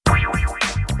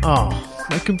Oh,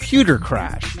 my computer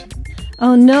crashed.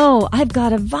 Oh no, I've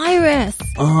got a virus.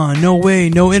 No way,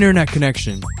 no internet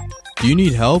connection. Do you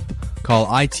need help? Call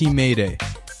IT Mayday.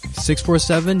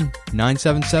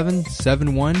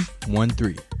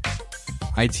 647-977-7113.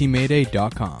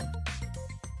 itmayday.com.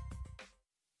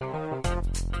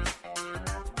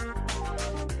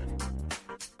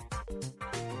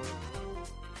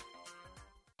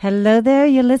 Hello there,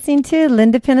 you're listening to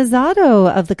Linda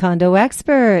Pinizzato of The Condo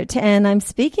Expert, and I'm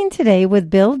speaking today with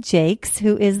Bill Jakes,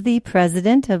 who is the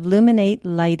president of Luminate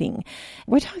Lighting.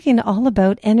 We're talking all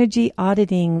about energy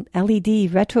auditing,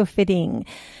 LED retrofitting.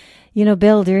 You know,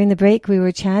 Bill, during the break, we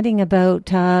were chatting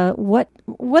about what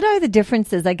are the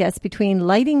differences, I guess, between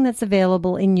lighting that's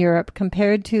available in Europe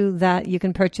compared to that you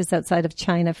can purchase outside of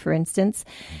China, for instance,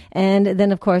 and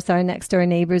then, of course, our next-door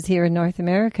neighbors here in North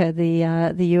America,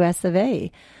 the U.S. of A.,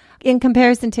 in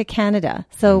comparison to Canada.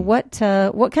 So what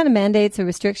kind of mandates or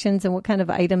restrictions and what kind of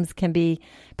items can be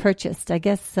purchased? I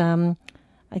guess there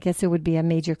would be a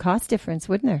major cost difference,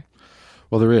 wouldn't there?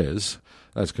 Well, there is.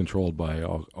 That's controlled by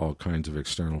all kinds of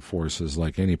external forces,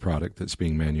 like any product that's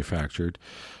being manufactured.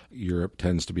 Europe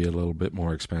tends to be a little bit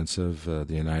more expensive. The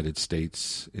United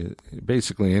States,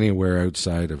 basically anywhere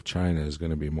outside of China is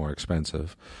going to be more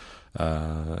expensive.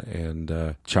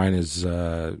 And China's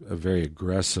very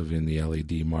aggressive in the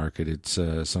LED market. It's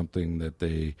something that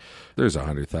there's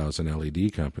 100,000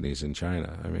 LED companies in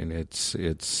China. I mean, it's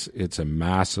a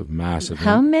massive.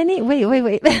 How many?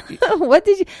 Wait. What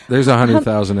did you? There's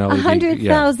 100,000 LED.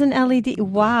 100,000 LED.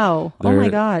 Wow. Oh my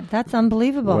God, that's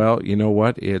unbelievable. Well, you know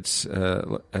what? It's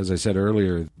as I said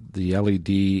earlier, the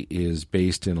LED is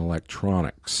based in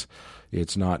electronics.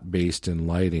 It's not based in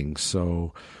lighting.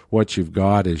 So what you've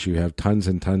got is you have tons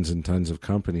and tons and tons of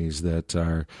companies that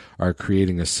are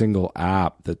creating a single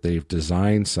app that they've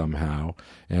designed somehow,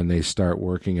 and they start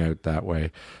working out that way.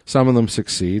 Some of them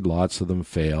succeed, lots of them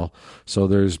fail. So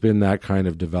there's been that kind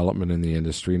of development in the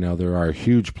industry. Now there are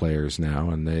huge players now,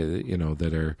 and they,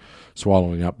 that are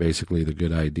swallowing up basically the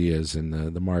good ideas, and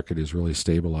the market is really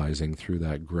stabilizing through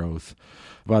that growth.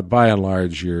 But by and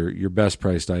large, your best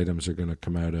priced items are going to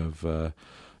come out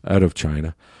of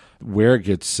China. Where it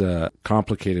gets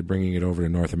complicated bringing it over to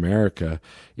North America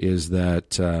is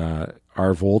that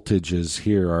our voltages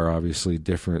here are obviously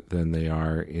different than they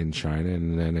are in China,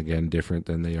 and then again different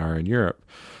than they are in Europe.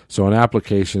 So an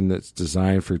application that's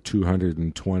designed for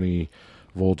 220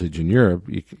 voltage in Europe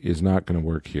is not going to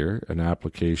work here. An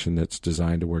application that's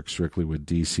designed to work strictly with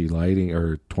DC lighting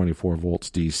or 24 volts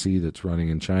DC that's running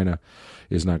in China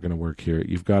is not going to work here.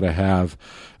 You've got to have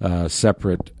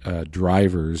separate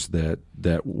drivers that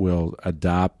will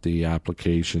adapt the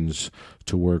applications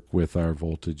to work with our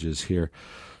voltages here.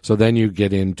 So then you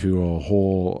get into a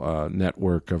whole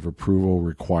network of approval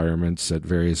requirements at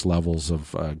various levels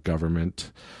of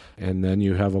government. And then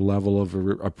you have a level of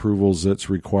approvals that's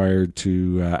required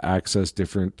to access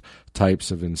different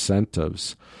types of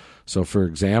incentives. So, for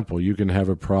example, you can have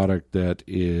a product that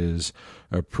is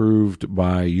approved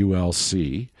by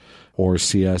ULC or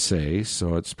CSA,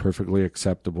 so it's perfectly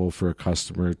acceptable for a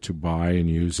customer to buy and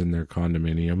use in their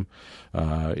condominium.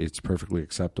 It's perfectly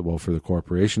acceptable for the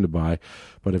corporation to buy.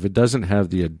 But if it doesn't have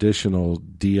the additional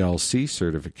DLC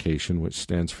certification, which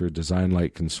stands for Design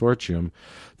Light Consortium,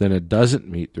 then it doesn't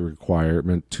meet the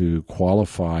requirement to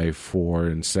qualify for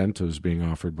incentives being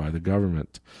offered by the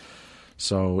government.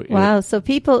 So so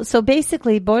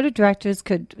basically board of directors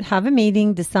could have a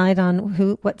meeting, decide on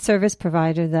what service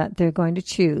provider that they're going to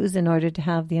choose in order to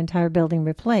have the entire building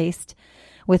replaced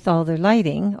with all their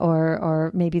lighting or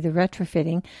maybe the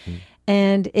retrofitting,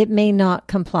 and it may not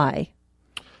comply.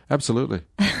 Absolutely.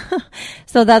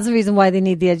 So that's the reason why they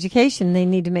need the education. They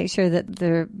need to make sure that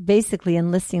they're basically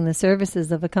enlisting the services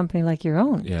of a company like your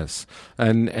own. Yes,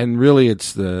 and really,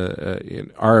 it's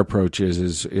our approach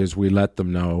is we let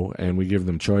them know and we give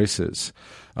them choices.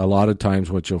 A lot of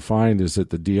times, what you'll find is that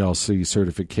the DLC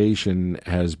certification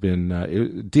has been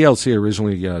DLC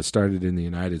originally started in the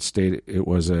United States. It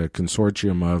was a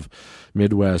consortium of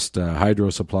Midwest hydro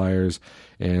suppliers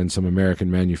and some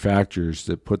American manufacturers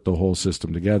that put the whole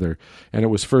system together. And it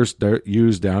was first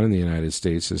used down in the United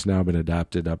States. Has now been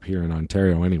adapted up here in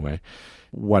Ontario anyway.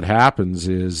 What happens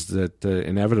is that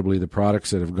inevitably the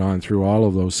products that have gone through all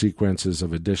of those sequences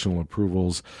of additional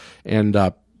approvals end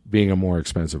up being a more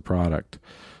expensive product.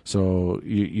 So do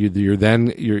you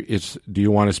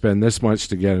want to spend this much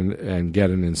to get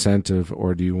an incentive,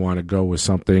 or do you want to go with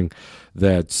something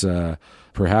that's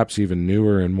perhaps even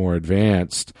newer and more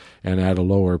advanced and at a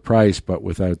lower price but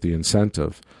without the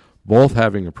incentive? Both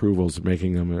having approvals,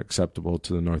 making them acceptable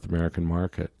to the North American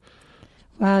market.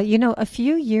 Well, a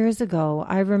few years ago,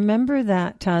 I remember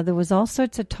that there was all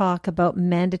sorts of talk about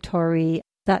mandatory,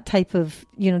 that type of,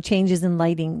 changes in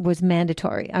lighting was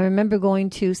mandatory. I remember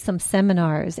going to some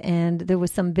seminars, and there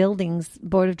was some buildings,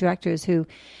 board of directors, who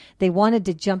they wanted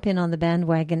to jump in on the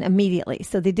bandwagon immediately.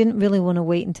 So they didn't really want to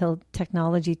wait until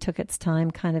technology took its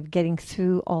time kind of getting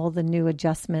through all the new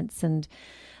adjustments. And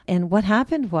what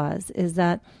happened is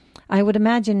that I would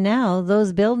imagine now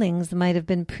those buildings might have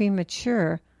been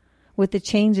premature with the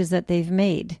changes that they've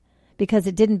made because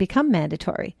it didn't become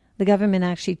mandatory. The government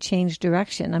actually changed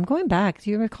direction. I'm going back.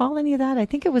 Do you recall any of that? I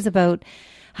think it was about,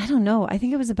 I don't know. I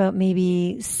think it was about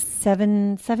maybe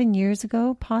seven years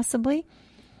ago, possibly.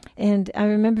 And I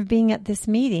remember being at this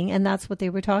meeting, and that's what they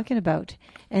were talking about.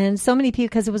 And so many people,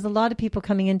 because there was a lot of people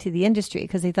coming into the industry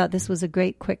because they thought this was a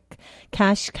great, quick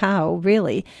cash cow,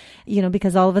 really,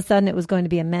 because all of a sudden it was going to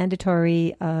be a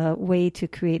mandatory way to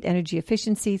create energy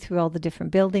efficiency through all the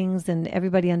different buildings. And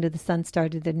everybody under the sun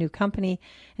started a new company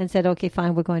and said, okay,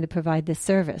 fine, we're going to provide this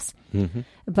service. Mm-hmm.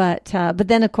 But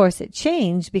then, of course, it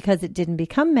changed because it didn't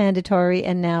become mandatory.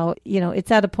 And now,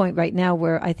 it's at a point right now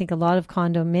where I think a lot of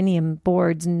condominium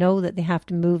boards know that they have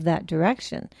to move that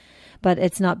direction, but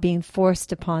it's not being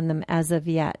forced upon them as of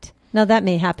yet. Now, that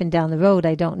may happen down the road.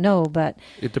 I don't know, but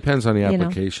it depends on the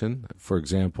application. For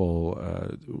example,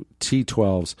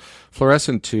 T12s,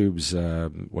 fluorescent tubes,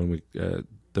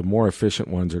 the more efficient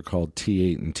ones are called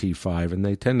T8 and T5, and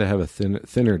they tend to have a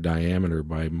thinner diameter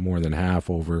by more than half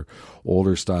over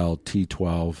older style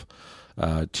T12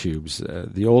 tubes.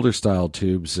 The older style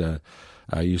tubes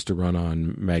used to run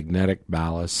on magnetic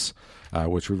ballasts,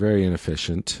 which were very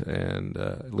inefficient, and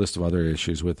a list of other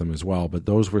issues with them as well. But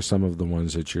those were some of the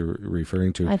ones that you're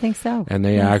referring to. I think so. And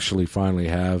they actually finally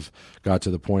have got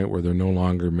to the point where they're no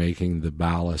longer making the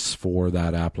ballasts for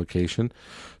that application.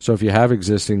 So if you have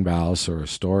existing ballasts or a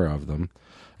store of them,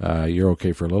 you're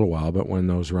okay for a little while. But when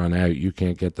those run out, you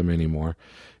can't get them anymore.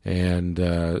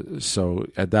 And so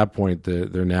at that point,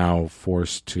 they're now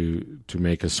forced to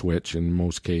make a switch. In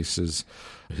most cases,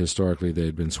 historically, they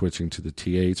had been switching to the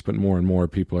T8s, but more and more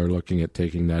people are looking at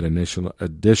taking that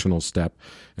additional step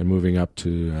and moving up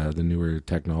to the newer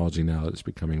technology now that's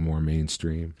becoming more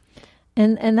mainstream.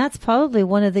 And that's probably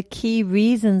one of the key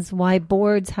reasons why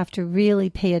boards have to really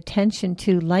pay attention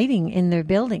to lighting in their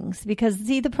buildings. Because,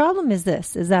 see, the problem is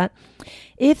that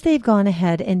if they've gone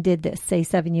ahead and did this, say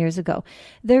 7 years ago,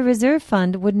 their reserve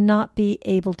fund would not be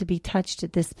able to be touched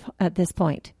at this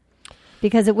point.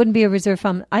 Because it wouldn't be a reserve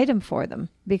fund item for them.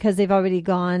 Because they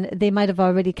might have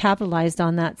already capitalized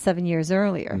on that 7 years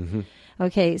earlier. Mm-hmm.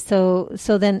 Okay, so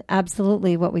then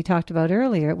absolutely what we talked about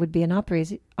earlier, it would be an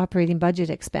operating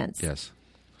budget expense. Yes.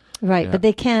 Right, yeah. But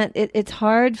they can't, it's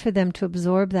hard for them to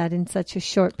absorb that in such a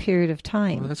short period of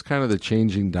time. Well, that's kind of the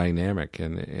changing dynamic,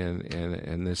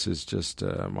 and this is just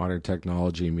modern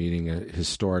technology meeting a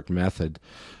historic method.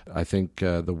 I think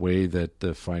the way that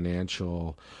the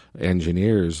financial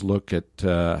engineers look at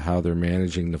how they're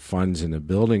managing the funds in a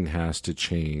building has to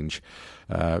change.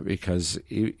 Because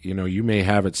you may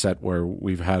have it set where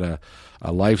we've had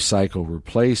a life cycle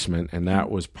replacement, and that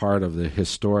was part of the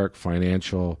historic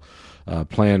financial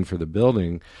plan for the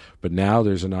building. But now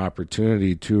there's an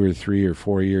opportunity 2 or 3 or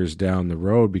 4 years down the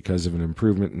road because of an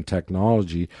improvement in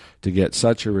technology to get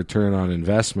such a return on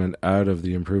investment out of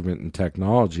the improvement in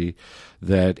technology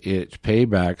that its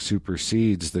payback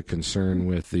supersedes the concern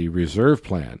with the reserve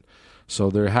plan. So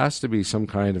there has to be some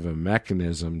kind of a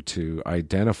mechanism to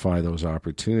identify those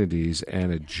opportunities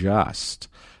and adjust,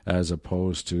 as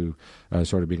opposed to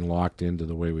sort of being locked into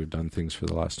the way we've done things for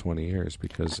the last 20 years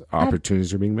because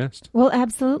opportunities are being missed. Well,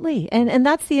 absolutely. And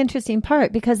that's the interesting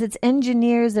part because it's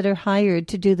engineers that are hired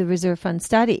to do the reserve fund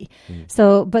study. Mm.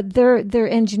 So, but they're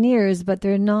engineers, but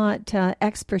they're not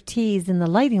expertise in the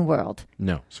lighting world.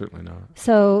 No, certainly not.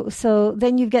 So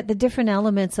then you get the different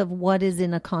elements of what is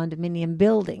in a condominium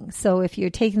building. So if you're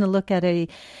taking a look at a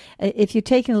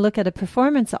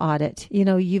performance audit,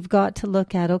 you've got to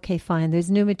look at, okay, fine, there's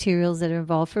new materials that are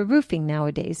involved for roofing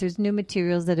nowadays. There's new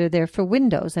materials that are there for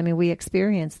windows. I mean, we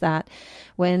experienced that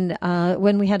when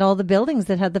we had all the buildings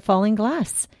that had the falling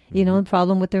glass, a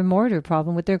problem with their mortar,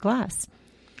 problem with their glass.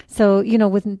 So,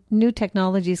 with new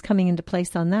technologies coming into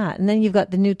place on that. And then you've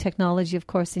got the new technology, of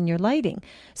course, in your lighting.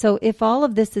 So if all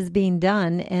of this is being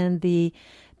done and the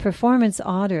performance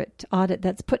audit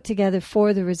that's put together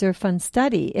for the reserve fund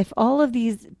study, if all of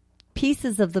these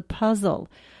pieces of the puzzle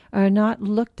are not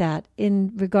looked at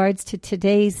in regards to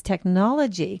today's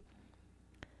technology,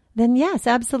 then yes,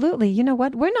 absolutely. You know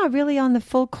what? We're not really on the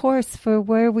full course for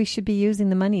where we should be using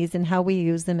the monies and how we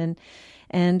use them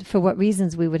and for what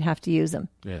reasons we would have to use them.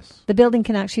 Yes. The building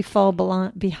can actually fall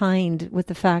behind with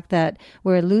the fact that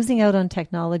we're losing out on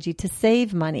technology to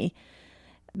save money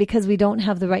because we don't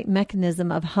have the right mechanism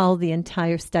of how the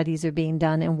entire studies are being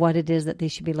done and what it is that they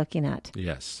should be looking at.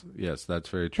 Yes, that's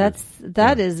very true.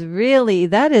 That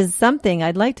is something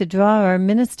I'd like to draw our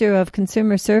Minister of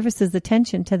Consumer Services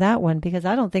attention to that one, because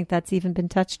I don't think that's even been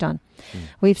touched on.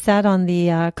 We've sat on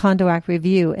the Condo Act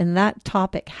review and that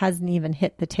topic hasn't even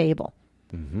hit the table.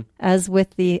 Mm-hmm. As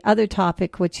with the other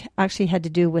topic, which actually had to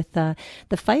do with the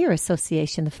Fire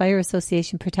Association, the Fire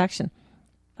Association protection.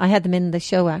 I had them in the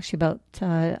show actually about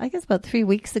 3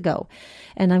 weeks ago.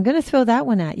 And I'm going to throw that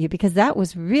one at you because that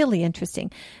was really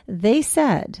interesting. They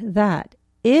said that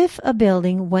if a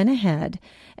building went ahead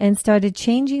and started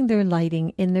changing their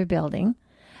lighting in their building,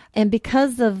 and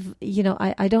because of,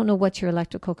 I don't know what your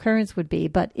electrical currents would be,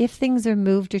 but if things are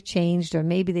moved or changed, or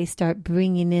maybe they start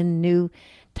bringing in new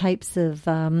types of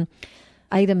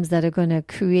items that are going to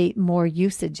create more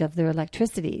usage of their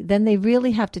electricity, then they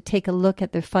really have to take a look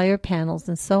at their fire panels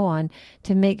and so on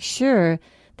to make sure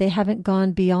they haven't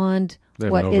gone beyond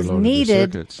what is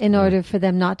needed in order for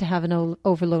them not to have an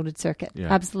overloaded circuit.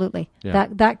 Yeah. Absolutely. Yeah.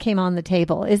 That came on the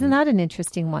table. Isn't that an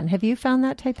interesting one? Have you found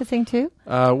that type of thing too?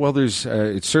 Well, it's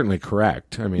certainly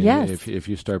correct. I mean, yes. if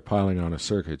you start piling on a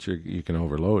circuit, you can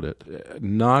overload it.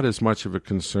 Not as much of a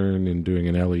concern in doing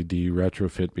an LED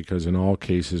retrofit, because in all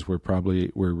cases we're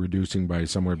reducing by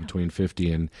somewhere between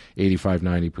 50 and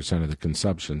 90% of the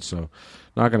consumption. So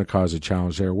not going to cause a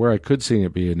challenge there. Where I could see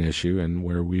it be an issue and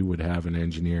where we would have an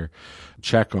engineer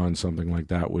check on something like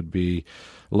that would be,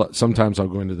 sometimes I'll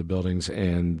go into the buildings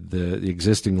and the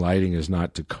existing lighting is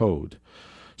not to code.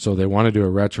 So they want to do a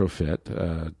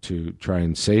retrofit to try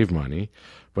and save money,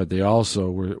 but they also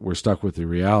we're stuck with the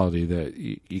reality that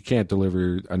you can't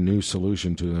deliver a new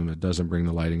solution to them that doesn't bring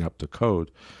the lighting up to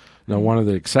code. Now, one of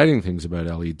the exciting things about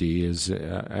LED is,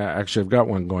 actually I've got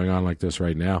one going on like this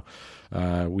right now.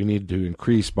 We need to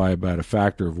increase by about a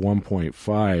factor of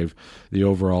 1.5 the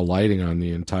overall lighting on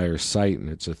the entire site, and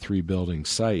it's a 3-building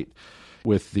site.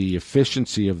 With the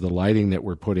efficiency of the lighting that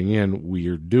we're putting in, we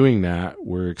are doing that.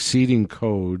 We're exceeding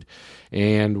code,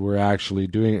 and we're actually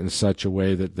doing it in such a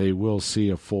way that they will see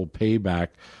a full payback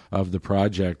of the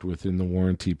project within the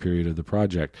warranty period of the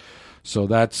project. So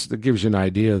that gives you an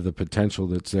idea of the potential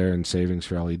that's there in savings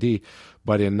for LED.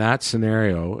 But in that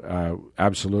scenario,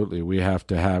 absolutely, we have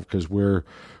to have, because we're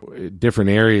different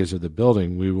areas of the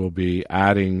building, we will be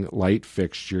adding light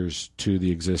fixtures to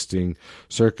the existing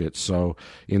circuits. So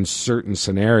in certain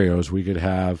scenarios, we could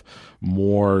have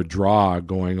more draw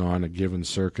going on a given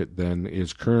circuit than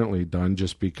is currently done,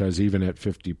 just because even at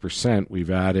 50%,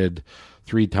 we've added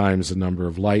 3 times the number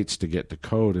of lights to get to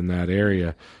code in that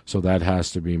area. So that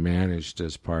has to be managed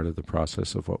as part of the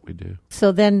process of what we do.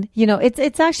 So then,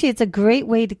 it's a great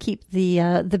way to keep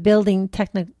the building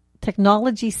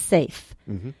technology safe.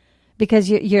 Mm-hmm. Because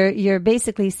you're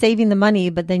basically saving the money,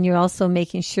 but then you're also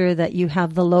making sure that you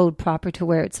have the load proper to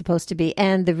where it's supposed to be,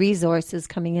 and the resources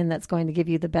coming in that's going to give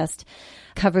you the best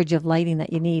coverage of lighting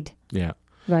that you need. Yeah.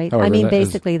 Right. However,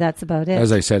 that's about it.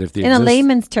 As I said, if in a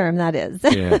layman's term, that is.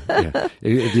 Yeah.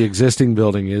 If the existing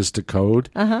building is to code,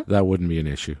 that wouldn't be an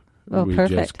issue.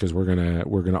 Perfect. Because we're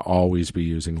gonna always be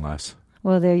using less.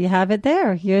 Well, there you have it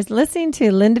there. You're listening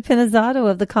to Linda Pinizzato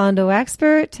of the Condo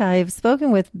Expert. I've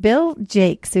spoken with Bill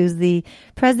Jakes, who's the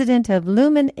president of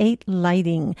Lumen8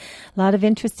 Lighting. A lot of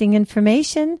interesting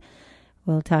information.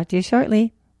 We'll talk to you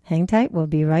shortly. Hang tight. We'll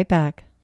be right back.